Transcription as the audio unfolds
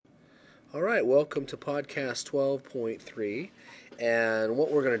All right, welcome to podcast 12.3. And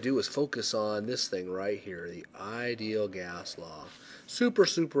what we're going to do is focus on this thing right here, the ideal gas law. Super,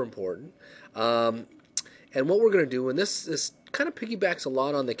 super important. And what we're going to do, and this kind of piggybacks a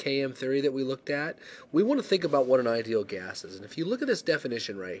lot on the KM theory that we looked at, we want to think about what an ideal gas is. And if you look at this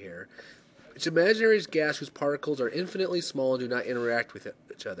definition right here, it's an imaginary gas whose particles are infinitely small and do not interact with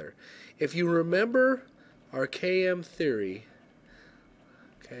each other. If you remember our KM theory,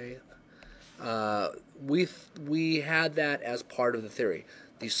 okay, we had that as part of the theory.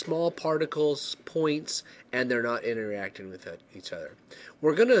 These small particles, points, and they're not interacting with each other.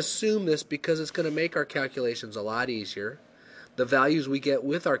 We're going to assume this because it's going to make our calculations a lot easier. The values we get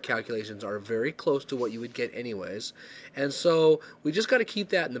with our calculations are very close to what you would get anyways, and so we just got to keep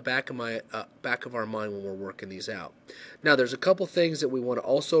that in the back of our mind when we're working these out. Now, there's a couple things that we want to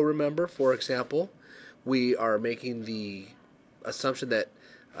also remember. For example, we are making the assumption that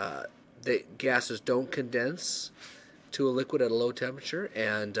gases don't condense to a liquid at a low temperature,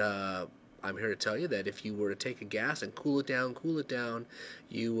 and I'm here to tell you that if you were to take a gas and cool it down,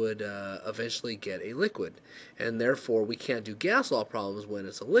 you would eventually get a liquid. And therefore, we can't do gas law problems when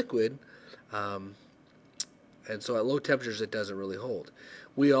it's a liquid, and so at low temperatures it doesn't really hold.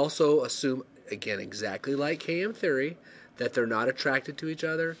 We also assume, again, exactly like KM theory, that they're not attracted to each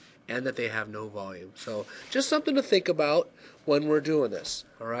other and that they have no volume. So just something to think about when we're doing this,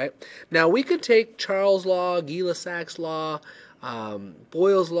 all right? Now, we could take Charles' law, Gay-Lussac's law,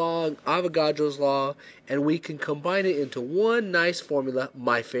 Boyle's law, Avogadro's law, and we can combine it into one nice formula,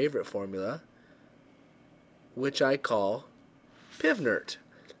 my favorite formula, which I call PivNert.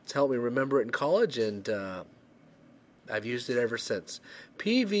 It's helped me remember it in college, and I've used it ever since.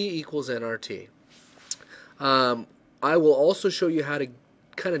 PV equals nRT. I will also show you how to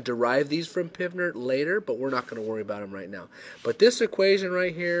kind of derive these from PivNert later, but we're not going to worry about them right now. But this equation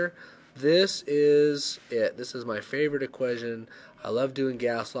right here, this is it. This is my favorite equation. I love doing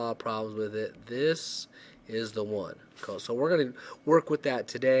gas law problems with it. This is the one. Cool. So we're going to work with that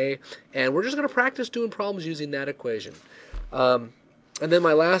today, and we're just going to practice doing problems using that equation. And then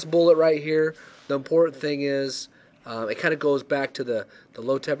my last bullet right here, the important thing is, it kind of goes back to the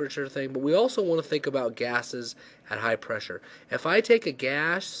low temperature thing, but we also want to think about gases at high pressure. If I take a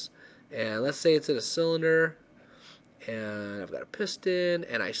gas, and let's say it's in a cylinder, and I've got a piston,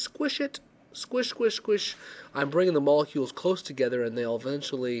 and I squish it, squish, I'm bringing the molecules close together, and they'll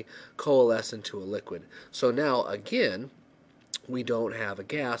eventually coalesce into a liquid. So now, again, we don't have a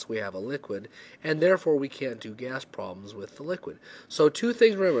gas, we have a liquid, and therefore we can't do gas problems with the liquid. So two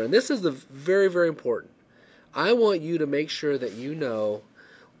things to remember, and this is the very, very important. I want you to make sure that you know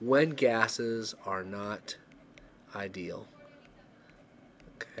when gases are not ideal.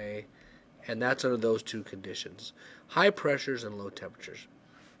 Okay? And that's under those two conditions. High pressures and low temperatures.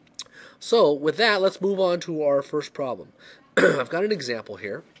 So, with that, let's move on to our first problem. I've got an example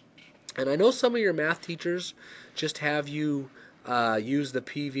here. And I know some of your math teachers just have you use the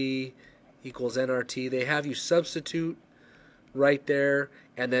PV equals nRT. They have you substitute right there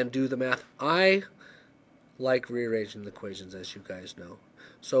and then do the math. I like rearranging the equations, as you guys know.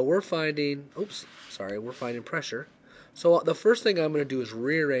 So we're finding pressure. So the first thing I'm going to do is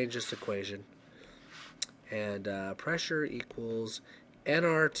rearrange this equation. And pressure equals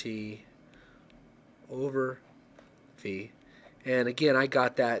nRT over V. And again, I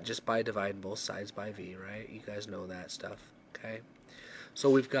got that just by dividing both sides by V, right? You guys know that stuff, okay? So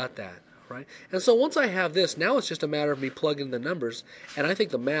we've got that. Right? And so once I have this, now it's just a matter of me plugging the numbers, and I think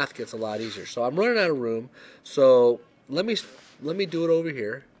the math gets a lot easier. So I'm running out of room, so let me do it over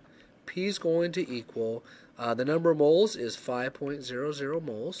here. P is going to equal, the number of moles is 5.00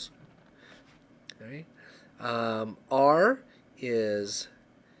 moles. Okay. R is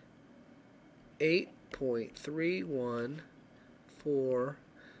 8.314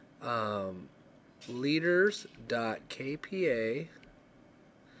 liters dot kPa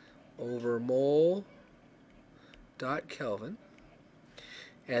over mole dot Kelvin.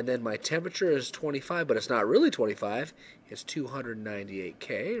 And then my temperature is 25, but it's not really 25. It's 298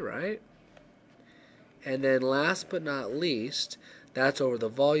 K, right? And then last but not least, that's over the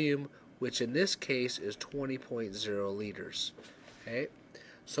volume, which in this case is 20.0 liters. Okay?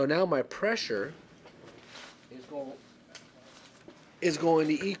 So now my pressure is going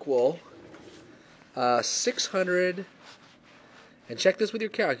to equal 600, and check this with your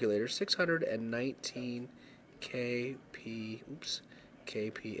calculator, 619 kPa,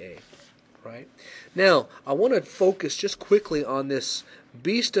 right? Now, I want to focus just quickly on this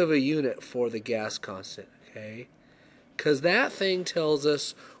beast of a unit for the gas constant, okay? Because that thing tells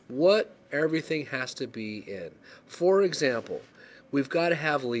us what everything has to be in. For example, we've got to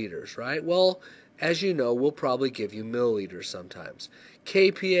have liters, right? Well, as you know, we'll probably give you milliliters sometimes.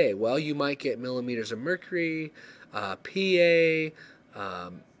 kPa, well, you might get millimeters of mercury, PA,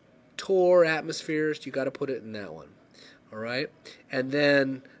 torr, atmospheres. You got to put it in that one, all right? And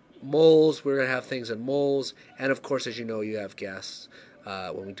then moles, we're going to have things in moles. And of course, as you know, you have gas.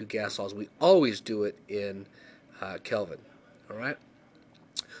 When we do gas sols, we always do it in Kelvin, all right?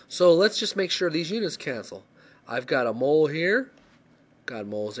 So let's just make sure these units cancel. I've got a mole here, got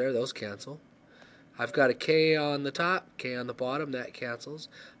moles there, those cancel. I've got a K on the top, K on the bottom, that cancels.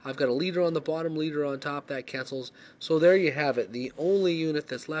 I've got a liter on the bottom, liter on top, that cancels. So there you have it. The only unit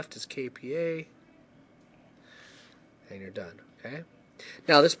that's left is kPa, and you're done, okay?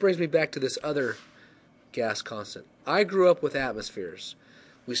 Now this brings me back to this other gas constant. I grew up with atmospheres.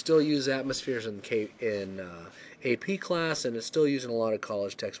 We still use atmospheres in AP class, and it's still used in a lot of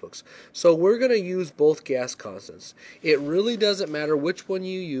college textbooks. So we're going to use both gas constants. It really doesn't matter which one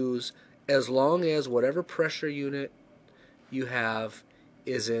you use, as long as whatever pressure unit you have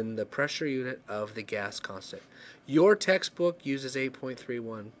is in the pressure unit of the gas constant. Your textbook uses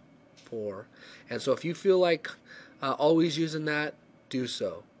 8.314, and so if you feel like always using that, do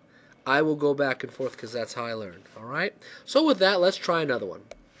so. I will go back and forth because that's how I learned. All right. So with that, let's try another one.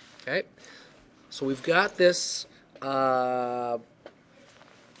 Okay. So we've got this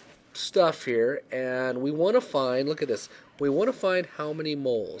stuff here, and we want to find. Look at this. We want to find how many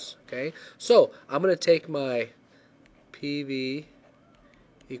moles. Okay. So I'm going to take my PV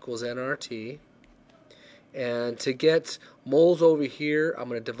equals nRT, and to get moles over here, I'm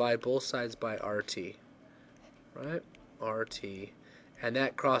going to divide both sides by RT. Right. RT. And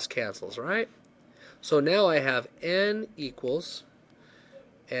that cross cancels, right? So now I have N equals,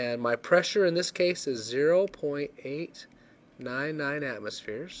 and my pressure in this case is 0.899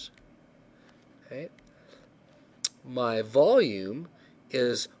 atmospheres. Okay. My volume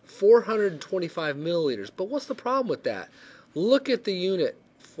is 425 milliliters. But what's the problem with that? Look at the unit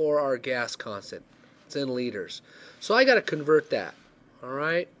for our gas constant. It's in liters. So I got to convert that. All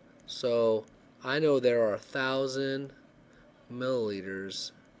right? So I know there are 1,000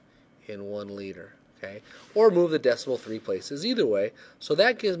 milliliters in 1 liter, okay? Or move the decimal 3 places, either way. So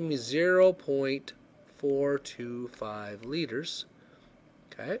that gives me 0.425 liters,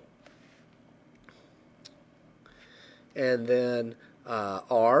 okay? And then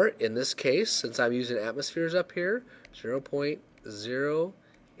R, in this case, since I'm using atmospheres up here, 0.0821.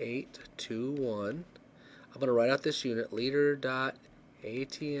 I'm going to write out this unit, liter dot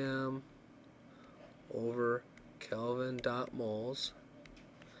ATM over Kelvin dot moles,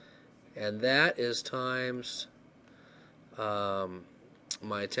 and that is times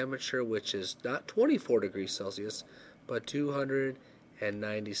my temperature, which is not 24 degrees Celsius, but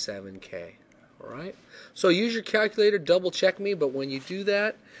 297 K. All right. So use your calculator, double check me, but when you do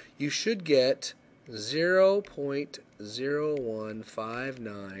that, you should get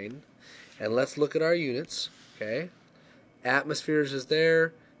 0.0159. And let's look at our units. Okay. Atmospheres is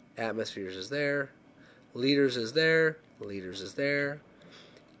there. Atmospheres is there. Liters is there. Liters is there.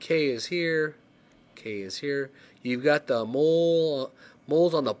 K is here. K is here. You've got the moles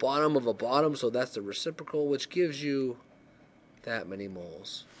on the bottom of a bottom, so that's the reciprocal, which gives you that many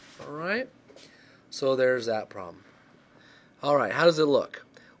moles. All right? So there's that problem. All right, how does it look?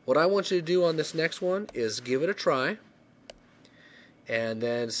 What I want you to do on this next one is give it a try and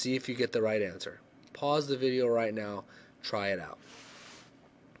then see if you get the right answer. Pause the video right now. Try it out.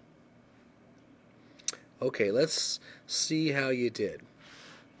 Okay, let's see how you did.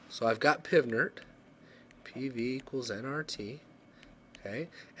 So I've got Pivnert, PV equals nRT, okay,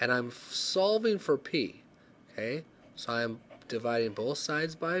 and I'm solving for P, okay, so I'm dividing both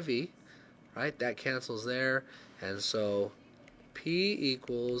sides by V, right, that cancels there, and so P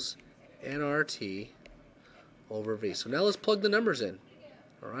equals nRT over V. So now let's plug the numbers in,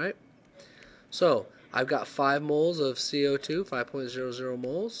 all right, so I've got 5 moles of CO2, 5.00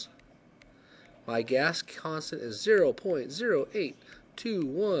 moles. My gas constant is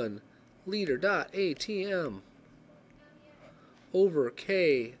 0.0821 liter dot ATM over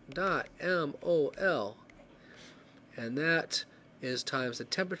K dot MOL. And that is times the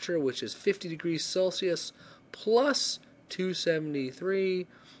temperature, which is 50 degrees Celsius, plus 273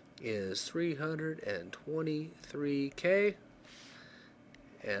 is 323 K.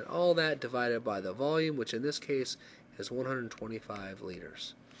 And all that divided by the volume, which in this case is 125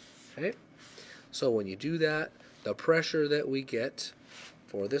 liters. Okay? So when you do that, the pressure that we get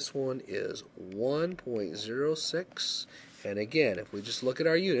for this one is 1.06. And again, if we just look at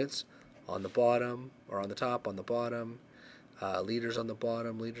our units on the bottom, or on the top, on the bottom, liters on the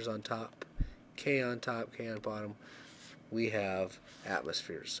bottom, liters on top, K on top, K on bottom, we have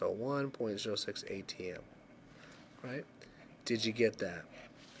atmospheres. So 1.06 ATM, right? Did you get that?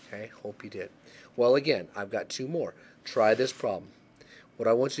 Okay, hope you did. Well, again, I've got two more. Try this problem. What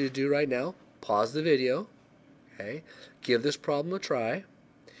I want you to do right now, pause the video, okay? Give this problem a try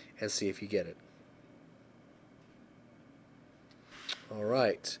and see if you get it. All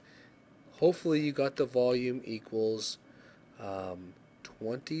right. Hopefully you got the volume equals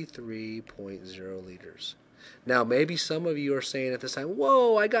 23.0 liters. Now, maybe some of you are saying at this time,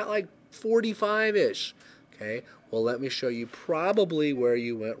 whoa, I got like 45-ish. Okay, well, let me show you probably where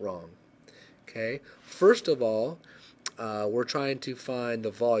you went wrong. Okay, first of all, we're trying to find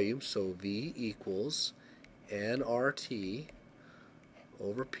the volume, so V equals nRT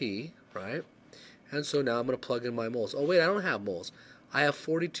over P, right? And so now I'm going to plug in my moles. Oh, wait, I don't have moles. I have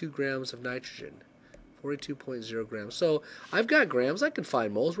 42 grams of nitrogen, 42.0 grams. So I've got grams. I can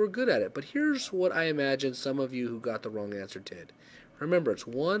find moles. We're good at it. But here's what I imagine some of you who got the wrong answer did. Remember, it's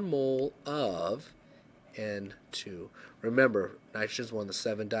 1 mole of N2. Remember, nitrogen is one of the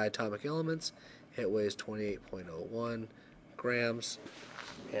 7 diatomic elements. It weighs 28.01 grams.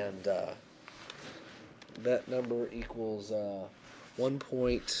 And that number equals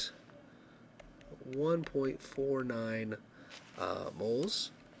 1.49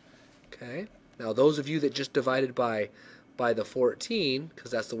 moles. Okay. Now, those of you that just divided by the 14,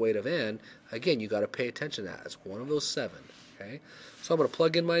 because that's the weight of N, again, you got to pay attention to that. It's one of those 7. Okay. So I'm going to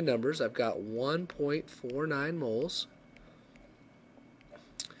plug in my numbers. I've got 1.49 moles.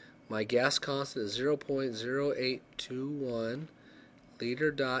 My gas constant is 0.0821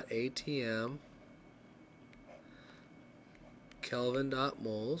 liter dot ATM Kelvin dot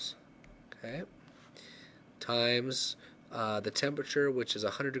moles. Okay. Times the temperature, which is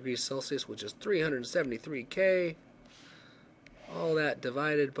 100 degrees Celsius, which is 373 K. All that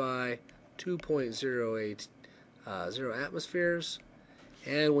divided by 2.080 atmospheres.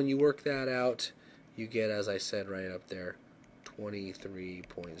 And when you work that out, you get, as I said right up there,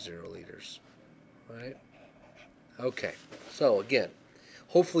 23.0 liters. Right? Okay. So again,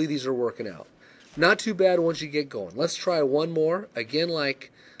 hopefully these are working out. Not too bad once you get going. Let's try one more. Again,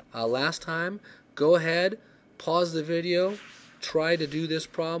 like last time, go ahead, pause the video, try to do this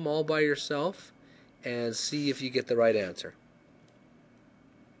problem all by yourself, and see if you get the right answer.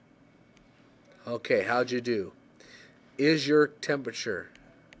 Okay, how'd you do? Is your temperature,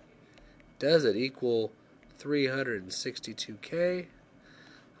 does it equal 362 K?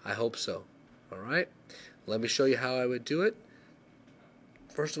 I hope so. All right, let me show you how I would do it.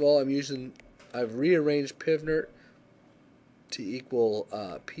 First of all, I've rearranged Pivnert to equal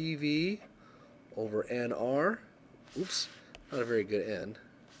PV over NR. Oops, not a very good N.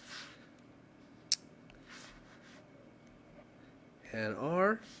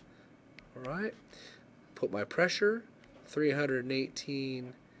 NR, all right. Put my pressure,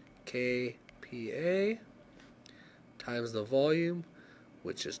 318 kPa, times the volume,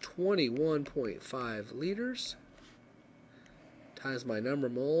 which is 21.5 liters, times my number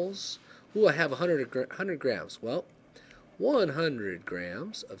of moles. Ooh, I have 100 grams. Well, 100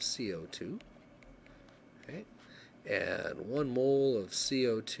 grams of CO2. Okay. And 1 mole of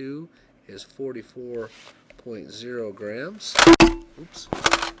CO2 is 44.0 grams. Oops.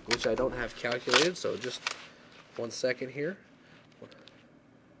 Which I don't have calculated, so just 1 second here.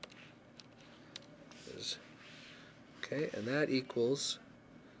 Okay, and that equals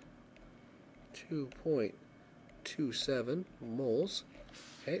 2.27 moles.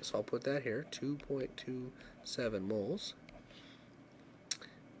 Okay, so I'll put that here, 2.27 moles.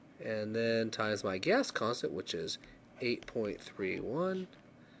 And then times my gas constant, which is 8.31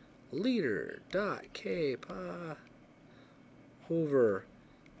 liter dot K pa over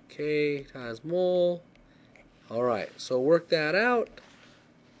K times mole. All right, so work that out,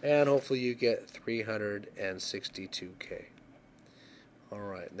 and hopefully you get 362 K. All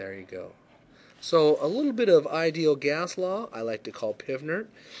right, there you go. So a little bit of ideal gas law I like to call Pivnert.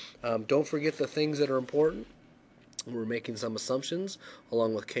 Don't forget the things that are important. We're making some assumptions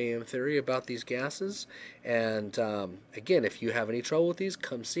along with KM theory about these gases. And again, if you have any trouble with these,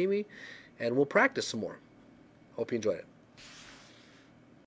 come see me and we'll practice some more. Hope you enjoyed it.